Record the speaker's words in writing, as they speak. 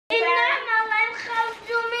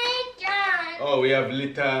Oh, we have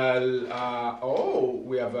little. Oh,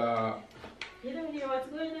 we have a. You don't hear what's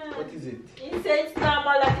going on. What is it? He said it's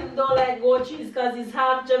normal that he don't like goat cheese because he's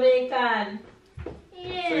half Jamaican.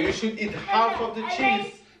 Yeah. So you should eat half of the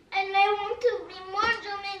cheese. And I want to be more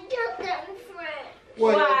Jamaican than French.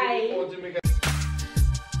 Why? More Jamaican?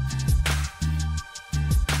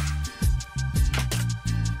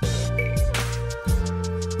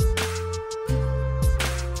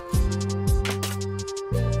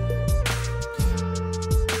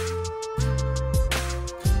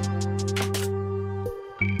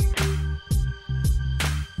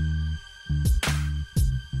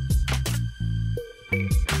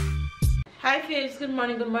 Hi babes, good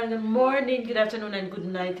morning, good morning, good morning, good afternoon and good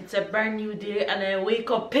night. It's a brand new day and I wake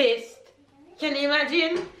up pissed. Can you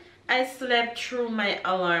imagine? I slept through my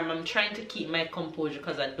alarm. I'm trying to keep my composure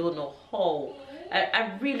because I don't know how.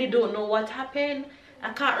 I really don't know what happened.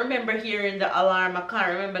 I can't remember hearing the alarm. I can't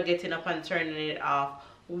remember getting up and turning it off.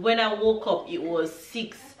 When I woke up it was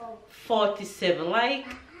 6:47. Like,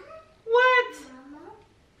 what?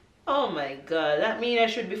 Oh my god, that means I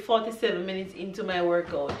should be 47 minutes into my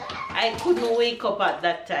workout. I couldn't wake up at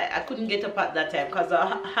that time. I couldn't get up at that time because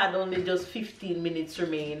I had only just 15 minutes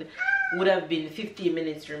remain. Would have been 15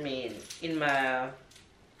 minutes remain in my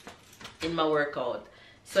workout.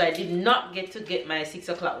 So I did not get to get my 6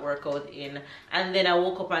 o'clock workout in. And then I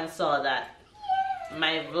woke up and saw that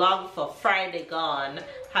my vlog for Friday gone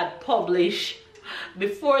had published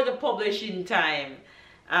before the publishing time.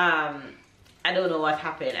 I don't know what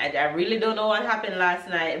happened. I really don't know what happened last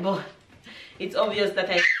night, but it's obvious that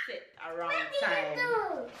I set a wrong time.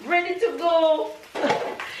 Ready to go.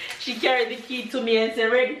 She carried the key to me and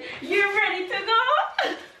said, "Ready? You're ready to go?"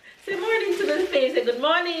 Say morning to the face. Say good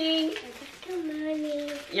morning. Good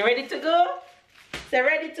morning. You ready to go? Say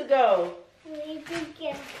ready to go. Ready to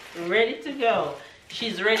go. Ready to go.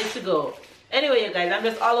 She's ready to go. Anyway, you guys, I'm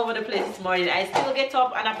just all over the place this morning. I still get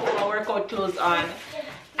up and I put my workout clothes on.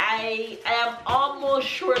 I am almost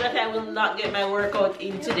sure that I will not get my workout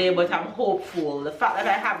in today, but I'm hopeful. The fact that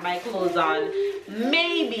I have my clothes on,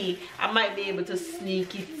 maybe I might be able to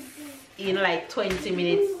sneak it in like 20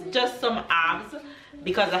 minutes, just some abs,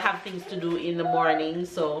 because I have things to do in the morning,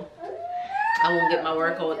 so I won't get my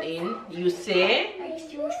workout in. You say?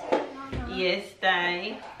 Yes,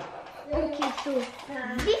 Ty. Okay, so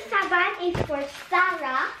this saban is for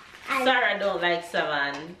Sarah. Sarah don't like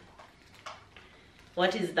saban.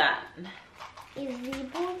 What is that? Is the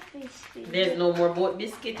boat biscuit. There's no more boat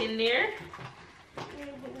biscuit in there?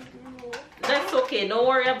 That's okay. Don't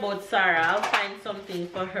worry about Sarah. I'll find something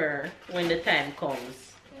for her when the time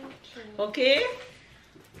comes. Okay?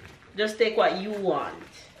 Just take what you want.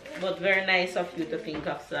 But very nice of you to think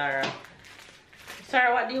of Sarah.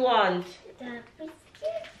 Sarah, what do you want? The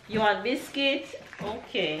biscuit. You want biscuit?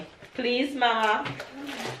 Okay. Please, Mama.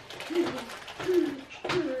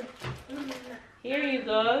 Here you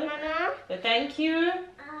go. Mama. Thank you.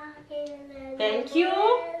 Thank you.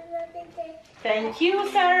 Thank you,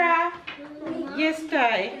 Sarah. Yes,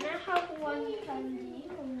 Ty. Can I have one candy?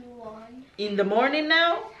 One. In the morning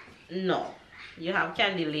now? No. You have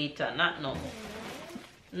candy later, not no.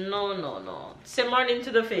 No, no, no. Say morning to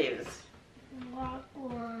the faves. What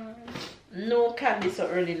one? No candy so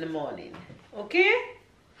early in the morning. Okay?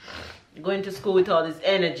 Going to school with all this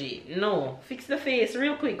energy. No. Fix the face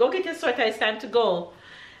real quick. Go get your sweater. It's time to go.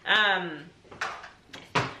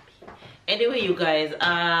 Anyway, you guys,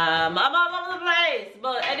 I'm all over the place.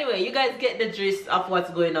 But anyway, you guys get the gist of what's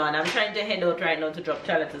going on. I'm trying to head out right now to drop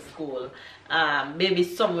Charlotte to school. Maybe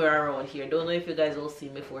somewhere around here. Don't know if you guys will see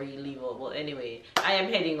me before he leave out. But anyway, I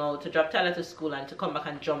am heading out to drop Charlotte to school and to come back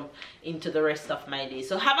and jump into the rest of my day.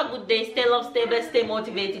 So have a good day. Stay loved, stay blessed, stay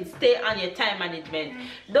motivated. Stay on your time management.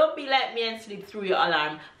 Don't be like me and sleep through your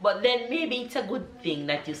alarm. But then maybe it's a good thing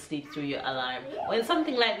that you sleep through your alarm. When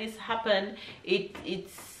something like this happens, it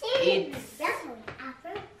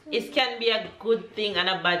can be a good thing and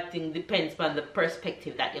a bad thing, depends on the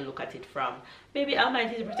perspective that you look at it from. Maybe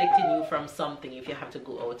Almighty is protecting you from something if you have to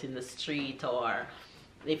go out in the street, or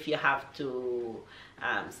if you have to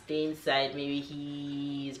stay inside. Maybe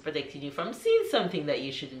he is protecting you from seeing something that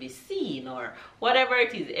you shouldn't be seeing, or whatever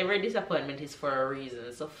it is. Every disappointment is for a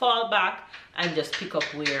reason. So fall back and just pick up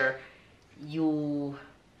where you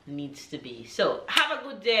needs to be. So have a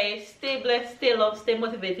good day. Stay blessed, stay loved, stay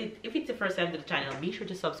motivated. If it's the first time to the channel, be sure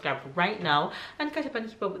to subscribe right now and catch up and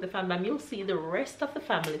keep up with the fam bam. You'll see the rest of the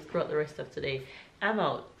family throughout the rest of today. I'm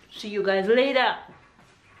out. See you guys later.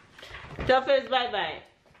 Tell first bye bye.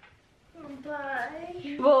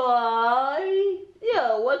 Bye. Bye.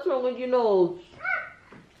 Yeah, what's wrong with your nose?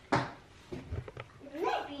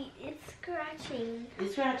 Maybe it's scratching.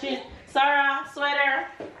 It's scratching. Sarah, sweater.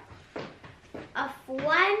 Of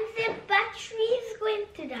one, the battery is going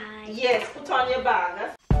to die. Yes, put on your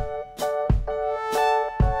bag.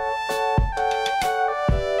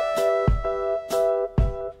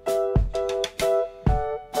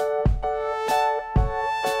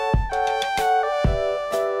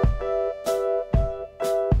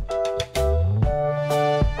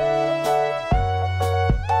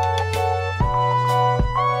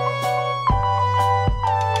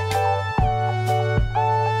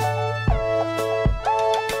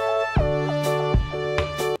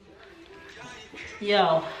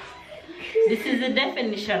 Yo, this is the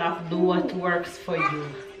definition of do what works for you.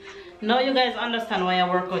 Now you guys understand why I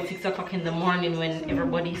work out 6 o'clock in the morning when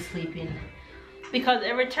everybody's sleeping. Because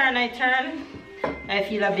every turn I turn, I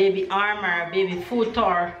feel a baby arm or a baby foot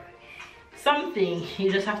or something.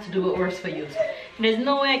 You just have to do what works for you. There's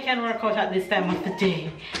no way I can work out at this time of the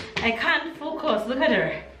day. I can't focus. Look at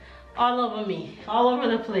her. All over me. All over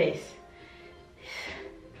the place.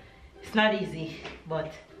 It's not easy,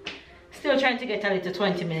 but still trying to get a little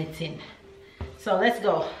 20 minutes in. So let's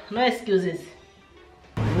go. No excuses.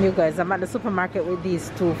 You guys, I'm at the supermarket with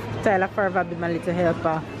these two. Tyler forever be my little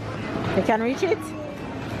helper. You can reach it?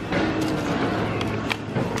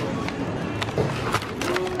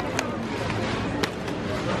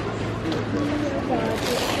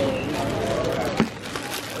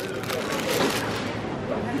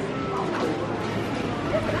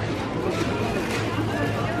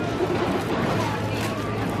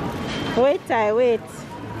 Wait, Ty, wait.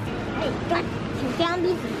 Hey, toi, tu me fais un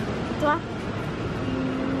bisou. Toi.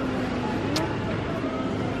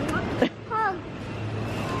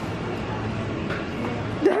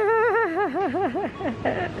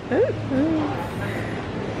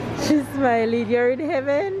 She's smiling. You're in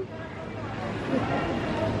heaven.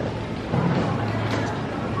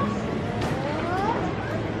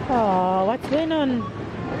 Oh, what's going on?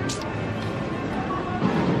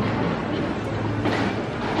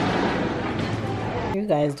 You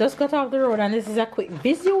guys just got off the road and this is a quick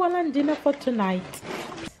visual and dinner for tonight.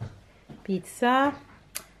 Pizza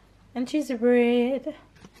and cheese bread.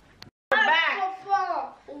 We're back.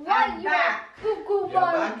 I'm back.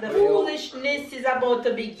 The foolishness is about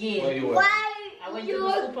to begin. Why I went to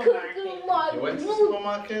the supermarket. You went to the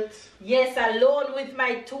supermarket? Yes, alone with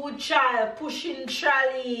my 2 child, pushing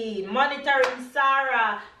trolley, monitoring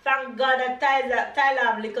Sarah. Thank God that Tyler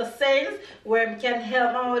have little sense where he can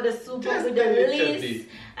help me with the super with the list.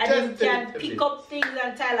 And he can pick up things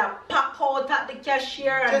and Tyler pack out at the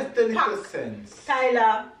cashier and Just a little pack. sense.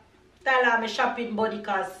 Tyler, I'm a shopping buddy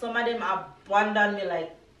because some of them abandon me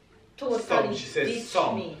like totally. Some, she says ditch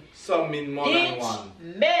some. me. Some mean more than Ditch one.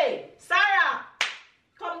 me. Sarah,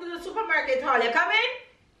 come to the supermarket hall. You coming?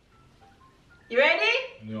 You ready?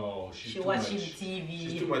 No, she's too watching much. TV.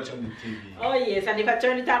 She's too much on the TV. Oh yes, and if I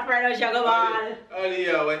turn it up right now, she'll go ball.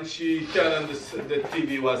 Earlier when she turned on the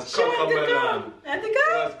TV was She want to Cocomelon. come. Want to It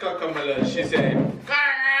come? was Cocomelon. She said,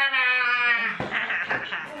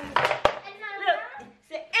 Look,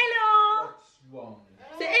 say hello. what's wrong?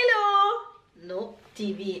 Say hello. No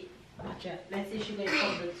TV. Watch out. Let's see if she's going to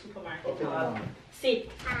come to the supermarket. Okay, mama.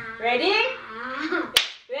 Sit. Ready?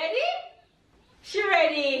 Ready? She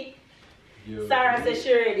ready. You Sarah ready? says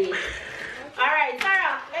she ready. Alright,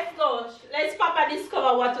 Sarah, let's go. Let's Papa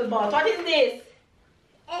discover what we bought. What is this?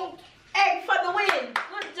 Egg. Egg for the win.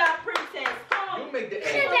 Good job, princess. Come. You make the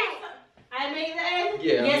egg. I made the egg?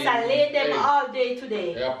 Yeah, Yes, I laid them egg. all day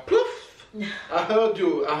today. Yeah, poof. I heard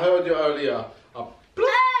you earlier. Poof.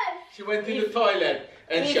 She went to the toilet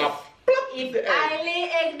and she plopped If the egg. I lay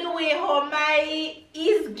egg the way home, my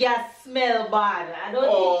is gas smell bad. I don't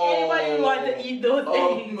think anybody would want to eat those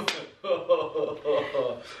eggs.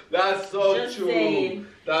 That's so Just true. saying.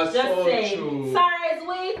 That's Just so saying. true. Sarah is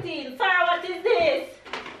waiting. Sarah, what is this?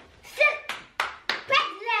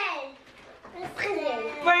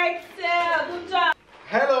 Pretzel. Good job.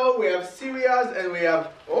 Hello, we have cereals and we have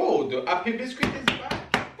the happy biscuit is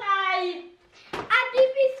back. Ty. Happy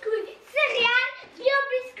biscuit. Cereal, your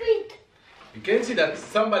biscuit. You can see that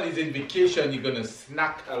somebody's in vacation. You're gonna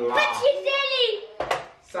snack a lot. But she's jelly.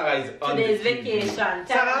 Sarah is on Today's the TV. vacation. Sarah?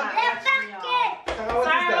 The bucket. Sarah, what is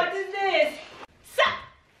Sarah, that? what is this?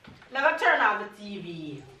 Never turn off the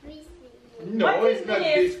TV. No, What is it's not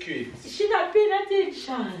this? biscuits. She's not paying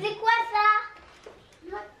attention. C'est quoi ça?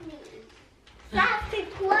 Not me. Ça c'est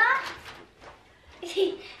quoi?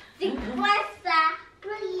 C'est quoi ça?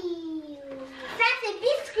 Ça c'est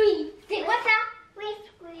biscuit. C'est quoi ça?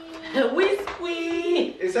 Biscuit.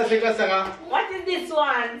 Whiskey. Et ça, c'est quoi, Sarah? What is this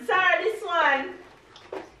one? Sarah, this one.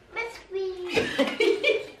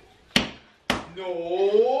 Biscuit.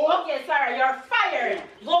 No. Okay, Sarah, you're fired.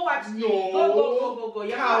 Go watch TV. No. Go.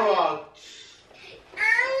 You're fired. Carrot.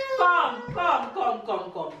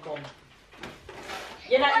 Come.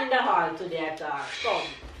 You're not in the hall today at all. Come.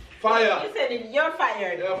 Fire. You said it, you're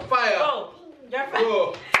fired. You're fired. Go. You're fired.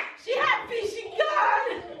 Go. She happy, she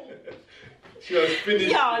gone. She was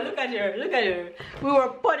finished. Yo, look at her. We were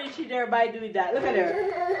punishing her by doing that. Look at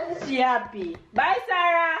her. She happy. Bye,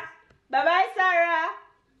 Sarah. Bye-bye, Sarah.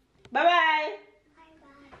 Bye-bye.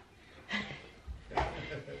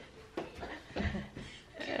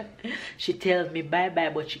 She tells me bye-bye,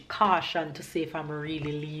 but she cautioned to say if I'm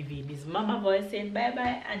really leaving. Is mama voice saying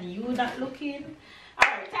bye-bye and you not looking?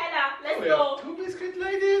 Alright, Tyler, let's go. Two biscuits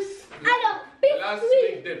like this. Last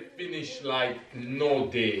week they finished like no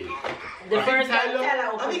day. The first time Tyler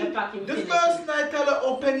I opened think the packet. the first night Tyler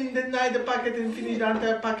opened in the night the packet and finished the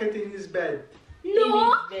entire packet in his bed.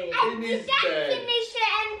 No, In I In his didn't bed. finish the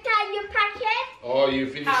entire packet. Oh, you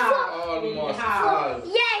finished almost half.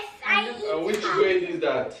 Yes, I eat Which half. grade is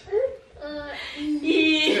that?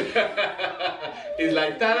 E. It's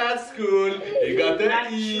like Tyler at school, he got the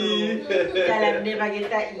Not E. Tyler never get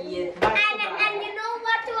that E. Back to And back. you know what?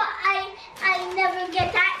 I never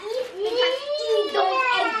get that because it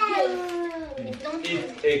don't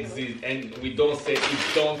exist. It exists, and we don't say it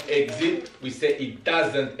don't exist. We say it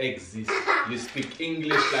doesn't exist. You speak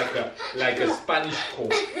English like a Spanish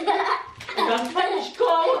code. Like a Spanish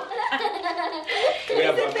cow. We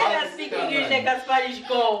have a Tyler bad speak standard. English like a Spanish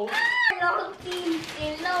cow. Long tea.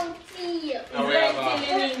 And we have It's a, like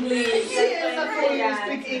in English. yes, that's why you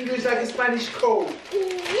speak English like a Spanish code.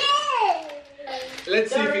 Yeah.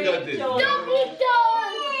 Let's see if we got this. Don't be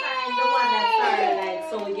done. Find the one that Sarah likes,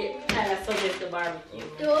 so we get Tyler suggest the barbecue.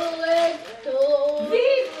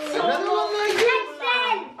 Another one like this?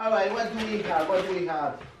 Listen. Alright, what do we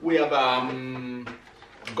have? We have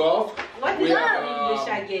golf. What We is have English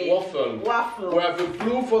again? waffle. Waffle. We have a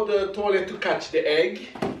blue for the toilet to catch the egg.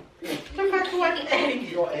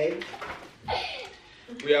 Your egg.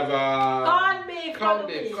 We have Corned beef. corned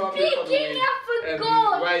beef for the Speaking wing, of and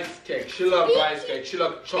gold. rice cake. She loves rice cake. She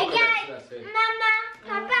loves chocolate. Again, That's it. Mama,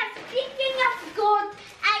 Papa, speaking of goat,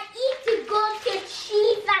 I eat goat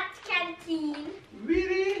cheese at canteen.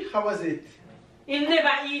 Really? How was it? You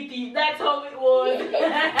never eat it. That's how it was.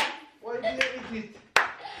 Why did you eat it?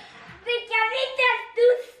 Because it is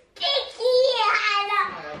too sticky.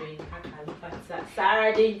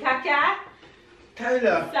 Sarah doing caca.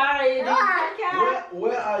 Tyler, Sarah doing caca.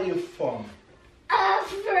 where are you from?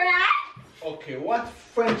 France. Okay, what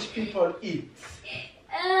French people eat?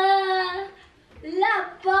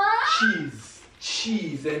 Là-bas.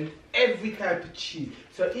 Cheese, and every type of cheese.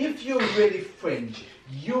 So if you're really French,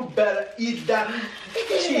 you better eat that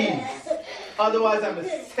cheese. Otherwise, I'm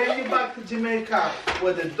gonna send you back to Jamaica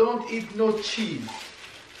where they don't eat no cheese.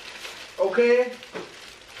 Okay?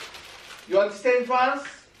 You want to stay in France?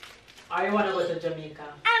 Or you want to go to Jamaica?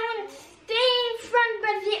 I want to stay in France,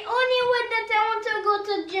 but the only way that I want to go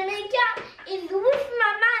to Jamaica is with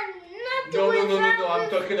Mama, not No.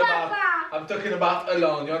 with Papa. I'm talking about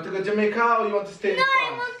alone. You want to go to Jamaica or you want to stay in No, I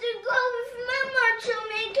France? want to go with Mama,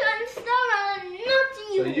 Jamaica, and Sarah, not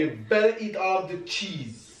you. So you better eat all of the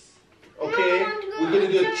cheese. Okay? No, I want to go We're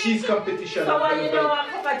gonna do a to cheese Jamaica. competition. So I'm why gonna you buy don't want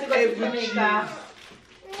Papa to go to every Jamaica? cheese.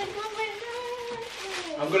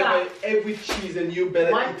 I'm gonna buy every cheese and you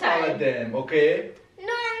better One eat all time. of them, okay?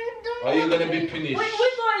 No, I don't Or you're want gonna be to. finished.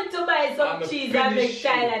 We're going to buy some I'm cheese and make finished.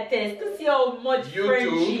 Tyler test to see how much You French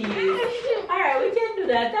too. cheese. Alright, we can do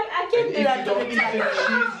that. I And can if do you that. don't with eat the Tyler.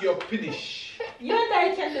 cheese, you're finished. You and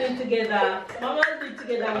I can do it together. Mama will do it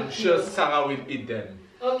together I'm with sure you. Sarah will eat them.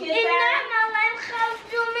 Okay, And Sarah? Mama, let's have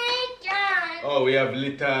Jamaican. Oh, we have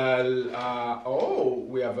little,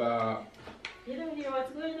 we have You don't hear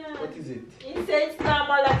what's going on. what is it? He said it's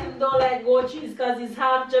normal that him don't like goat cheese because he's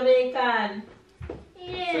half Jamaican.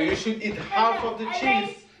 Yeah. So you should eat half of the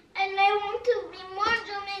cheese. And I want to be more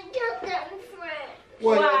Jamaican than French.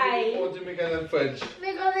 Why? You want more Jamaican than French?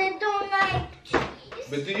 Because I don't like cheese.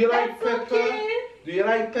 But do you like That's pepper? okay. Do you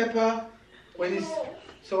like pepper? When it's No.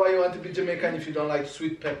 so why you want to be Jamaican if you don't like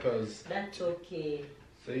sweet peppers? That's okay.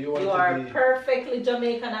 So you want You to are be perfectly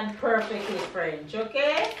Jamaican and perfectly French,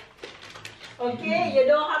 okay? Okay, you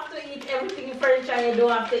don't have to eat everything French and you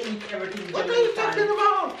don't have to eat everything Jamaican. What are you talking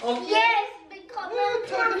about? Okay? Yes, because What are you I'm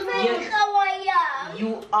talking about? perfect Yes. how I am.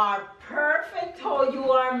 You are perfect how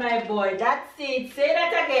you are, my boy. That's it. Say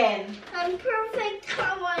that again. I'm perfect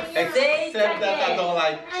how I am. Say it Except that I again. don't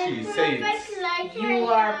like I'm cheese. Say perfect it. like You I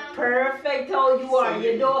are am. perfect how you are. So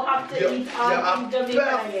You don't have to you eat all are in Jamaican.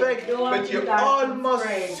 perfect, You don't have but to you're eat all in almost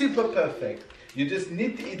French. super perfect. You just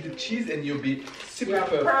need to eat the cheese and you'll be super You're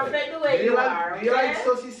perfect the way do you like, are. Do you okay? like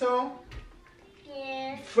saucisson?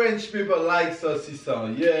 Yes. French people like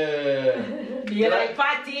saucisson, yeah. Do you like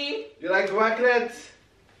patty? You like raclette?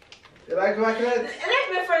 You like raclette? Let's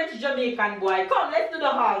be French Jamaican boy. Come, let's do the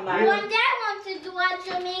hall, man. One day I want to do a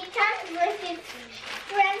Jamaican versus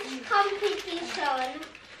French competition.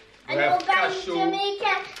 We And have we'll buy cashew.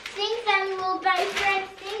 Jamaican things and we'll buy French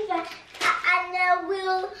things and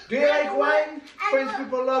we'll... Do you like wine? French and-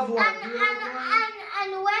 people love wine. And, Do you like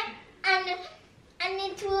wine? and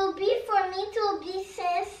it will be for me to be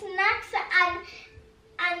snacks and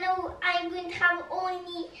I'm going to have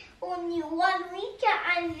only 1 week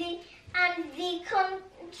and the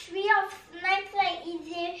country of snacks I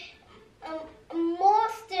eat there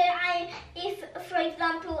most if for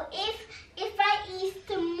example if I eat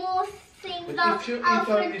the most things But of if you eat of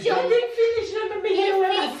only a just- Jam- Finish, let me hear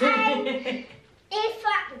what you say. if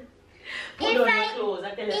Put on I your clothes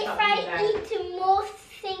and tell us if something I like. eat most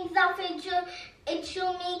things of a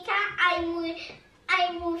Jamaica, I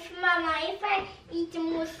move Mama. If I eat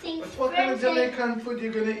most things But what kind of French, Jamaican food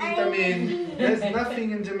you gonna eat? I mean, there's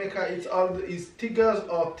nothing in Jamaica. It's tigers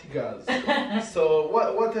or tigers. So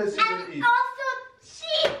what else you gonna and eat? also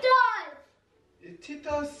Cheetos.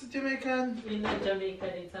 Cheetos Jamaican. We're not Jamaican,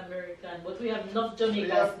 it's American, but we have enough Jamaican We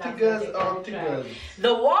have snacks tigers that they or can try. tigers.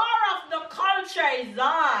 The war of the culture is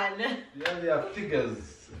on. You only have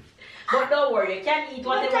tigers. But don't worry, you can eat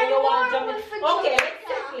whatever I you want. want it for Okay, let's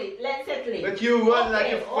Jamaica. settle it. Let's settle it. But you run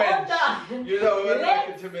like a Okay, hold French. on. You don't run like a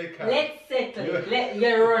Let's- Jamaican. Let's settle it.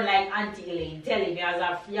 You run like Auntie Elaine. Tell him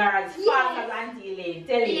you're as fast as Auntie Elaine.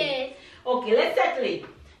 Tell him. Yes. Okay, let's settle it.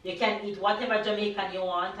 You can eat whatever Jamaican you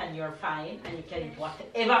want and you're fine. And you can eat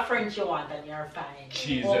whatever French you want and you're fine.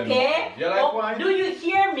 Cheese and Okay? wine. You like wine? Do you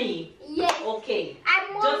hear me? Yes. Okay.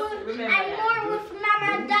 I'm more Just with, remember I'm that. more with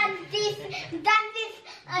Mama than this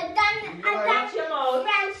Watch your mouth.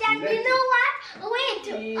 French. And Let you it- know what? Wait.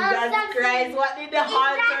 Jesus something. Christ, what did the Is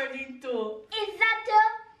heart that- turn into?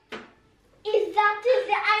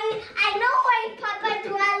 I know why Papa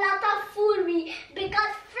do a lot of foolery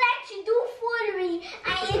because French do foolery.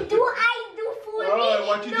 I do foolery. Oh,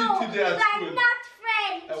 what you did no, today at so school. I'm not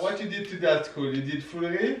French. And what you did to that school? You did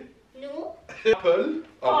foolery? No. Apple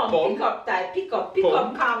or Come, pom? pick up, Ty. Pick up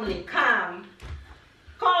Pom. calmly. Calm.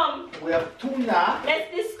 Come. We have tuna.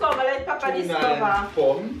 Let's discover. Let Papa Tuna discover. and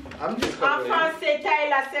pom. I'm En discovering. français,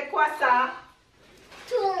 Tyler, c'est quoi ça?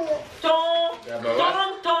 Two. Ton. Yeah, but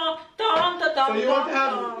So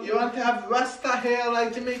you want to have Rasta hair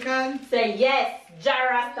like Jamaican? Say yes,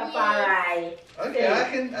 Jarastafari. Okay, I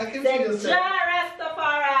can see Say yourself.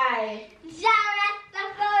 Jarastafari.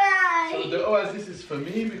 Jarastafari. So the oasis is for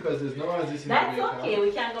me because there's no oasis in That's Jamaica. okay.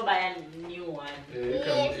 We can go buy a new one.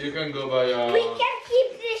 Yeah, you can go buy We can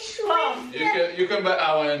keep this Come. shrimp. you can buy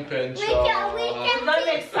Hawaiian Punch. We can- We're gonna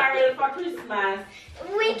make sorrel for Christmas.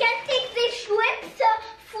 We can take the shrimp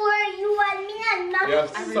for you and me and not We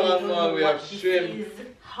have I really salmon, don't know we what have this shrimp. is,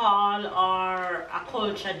 hall or a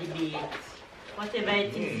culture debate. Whatever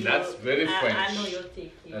it is. That's very I French. know you'll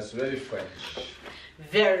take it. That's very French.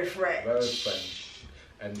 Very French. Very French.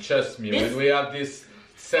 And trust me, This- when we have this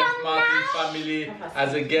Saint Martin family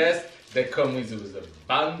as a guest, they come with a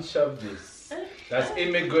bunch of this. That's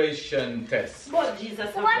immigration test. But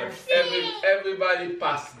Jesus have What? mercy. Everybody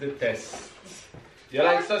passed the test. You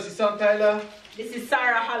like saucisson, Tyler? This is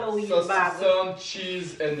Sarah Halloween bag. Saucisson,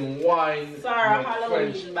 cheese, and wine. Sarah make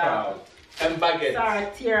Halloween French bag. proud. And baguette.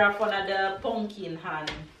 Sarah tear off one of the pumpkin hand.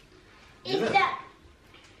 Is that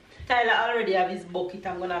Tyler already have his bucket.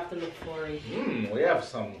 I'm gonna have to look for it. We have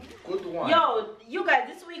some good wine. Yo, you guys,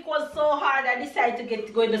 this week was so hard. I decided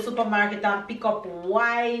to go in the supermarket and pick up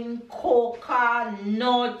wine, coca,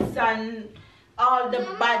 nuts, and all the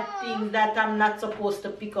bad things that I'm not supposed to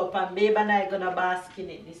pick up. And babe and I gonna bask in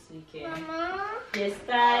it this weekend. Mama? Yes,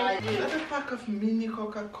 Ty. Another pack of mini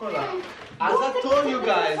Coca-Cola. As I told you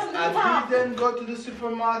guys, I didn't go to the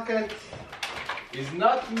supermarket. It's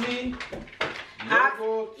not me.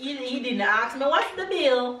 He didn't ask me what's the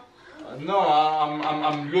bill. No,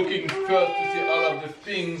 I'm looking first to see all of the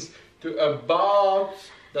things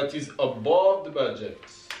that is above the budget.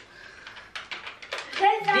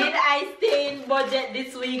 Did I stay in budget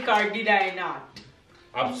this week or did I not?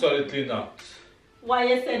 Absolutely not. Why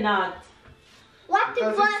you say not? What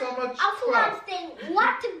Because budget? it's so much Of crap. one thing.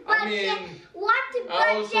 What budget? I mean, what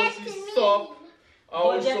I also budget see mean? soap. I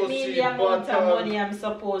Budget also means see the amount of butter. money I'm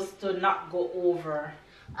supposed to not go over.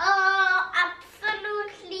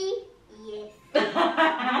 Absolutely yes.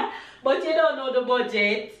 But you don't know the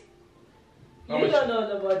budget. How You much? don't know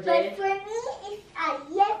the But budget. for me, it's a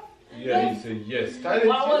yes. Yeah, he said yes. Tyler,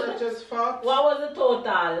 What was did you just fart? What was the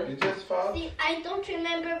total? You just fart? See, I don't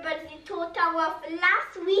remember, but the total of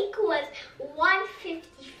last week was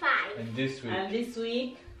 155. And this week? And this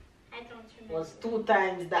week I don't remember. was 2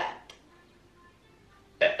 times that.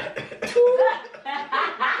 Come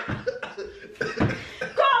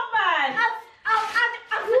on!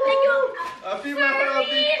 I feel my heart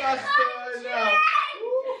beat faster now.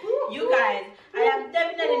 You guys, I am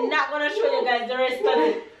definitely not gonna show you guys the rest of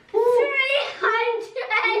it.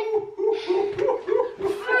 300!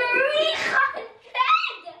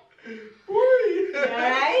 300!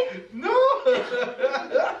 Alright? No!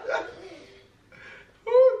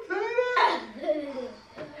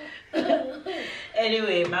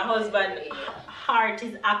 Anyway, my husband's heart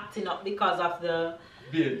is acting up because of the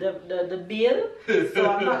Bill. the bill. So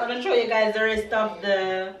I'm not gonna show you guys the rest of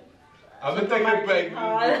the. I'm gonna take a break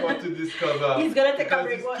before to discover. He's gonna take a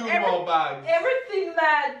break. Because it's 2 more bags. Everything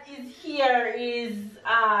that is here is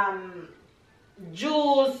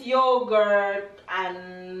juice, yogurt,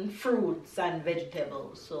 and fruits and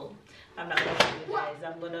vegetables. So I'm not gonna show you guys.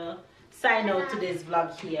 I'm gonna sign out today's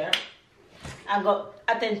vlog here and go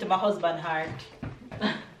attend to my husband's heart.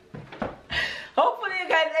 Hopefully you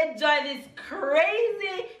guys enjoy this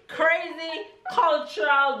crazy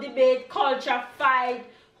cultural debate, culture fight.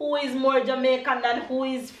 Who is more Jamaican than who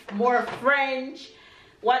is more French?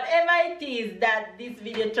 Whatever it is that this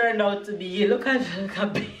video turned out to be, look at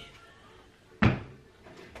babe. Come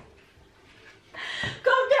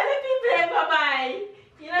tell the people bye-bye.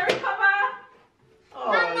 You know, recover?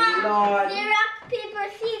 Oh, Mama, Lord. the rock, paper,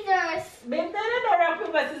 scissors. Babe, tell them the rock,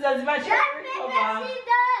 paper, scissors. Rock, paper, scissors.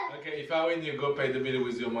 Okay, if I win, you go pay the bill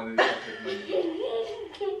with your money. Pocket money.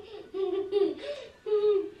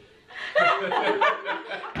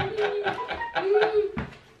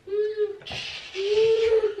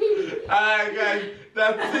 Alright guys,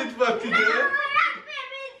 that's it for today.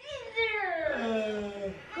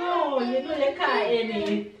 Go, you know you can't end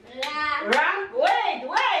it. Rock,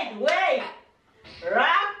 wait.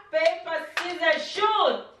 Rock, paper, scissors,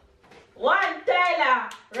 shoot. 1 Tyler.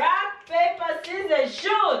 Rock, paper, scissors,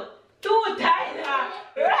 shoot. 2 Tyler.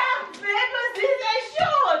 Rock, paper, scissors,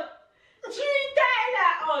 shoot. 3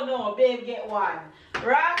 Tyler. Oh no, babe, get 1.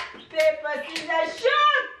 Rock, paper, scissors,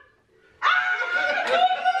 shoot. Ah!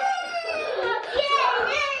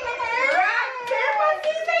 Rock, paper,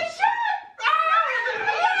 scissors, shoot.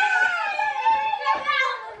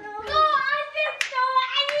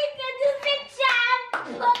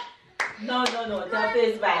 No, that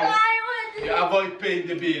is bad. You avoid paying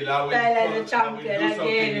the bill. I will, Tyler, the I will champion do something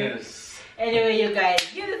again. else. Anyway, you guys,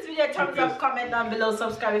 give this video a thumbs up, comment down below,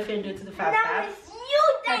 subscribe if you're new to the fast Now app. it's you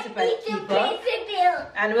that need to pay the bill.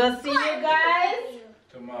 And we'll see you guys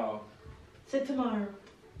Tomorrow. say tomorrow.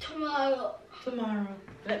 Tomorrow.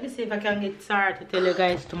 Let me see if I can get Sarah to tell you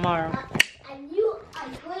guys tomorrow. And you are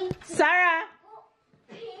going to Sarah,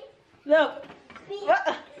 look.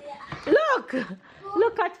 What?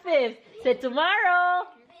 Look at Faith. Say tomorrow.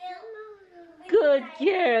 Good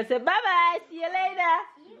girl. Say bye bye. See you later.